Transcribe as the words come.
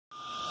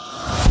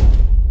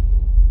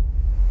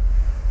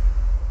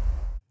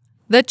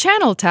The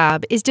Channel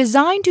tab is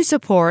designed to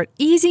support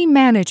easy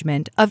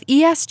management of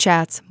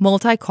ESChat's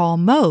multi-call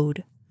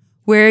mode,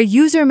 where a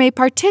user may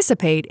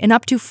participate in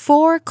up to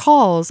 4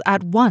 calls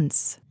at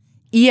once.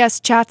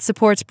 ESChat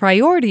supports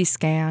priority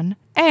scan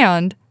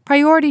and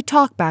priority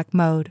talkback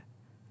mode.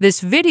 This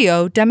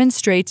video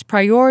demonstrates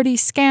priority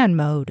scan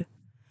mode.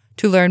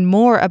 To learn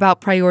more about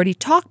priority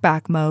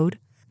talkback mode,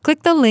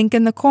 click the link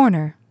in the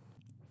corner.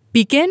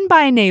 Begin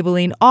by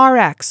enabling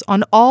RX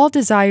on all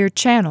desired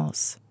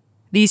channels.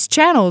 These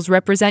channels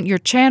represent your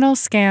channel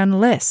scan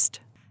list.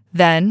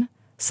 Then,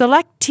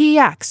 select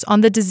TX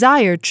on the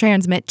desired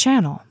transmit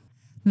channel.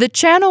 The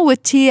channel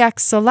with TX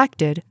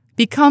selected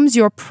becomes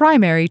your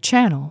primary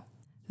channel.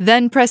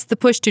 Then press the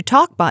Push to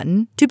Talk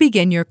button to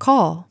begin your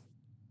call.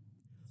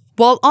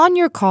 While on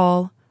your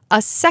call,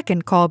 a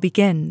second call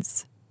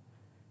begins.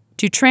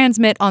 To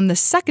transmit on the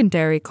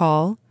secondary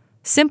call,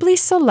 simply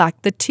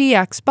select the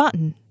TX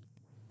button.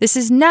 This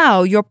is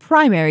now your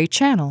primary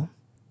channel.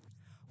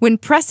 When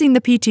pressing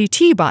the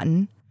PTT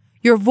button,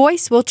 your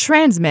voice will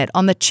transmit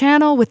on the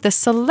channel with the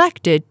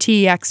selected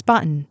TX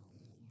button.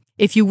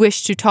 If you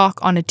wish to talk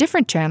on a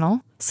different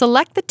channel,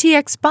 select the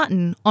TX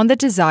button on the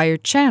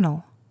desired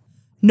channel.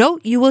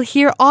 Note you will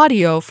hear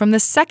audio from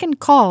the second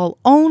call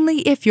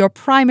only if your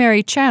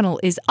primary channel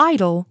is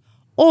idle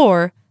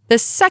or the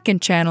second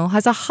channel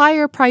has a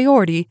higher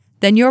priority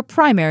than your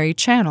primary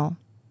channel.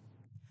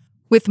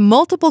 With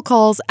multiple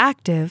calls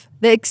active,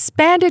 the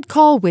expanded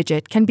call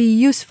widget can be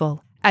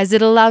useful as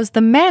it allows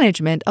the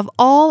management of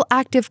all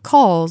active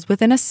calls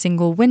within a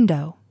single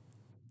window.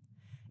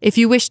 If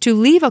you wish to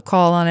leave a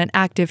call on an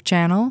active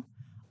channel,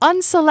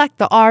 unselect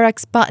the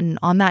RX button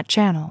on that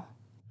channel.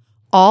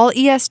 All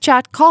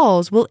ESChat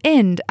calls will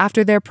end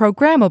after their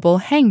programmable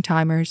hang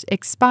timers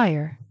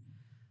expire.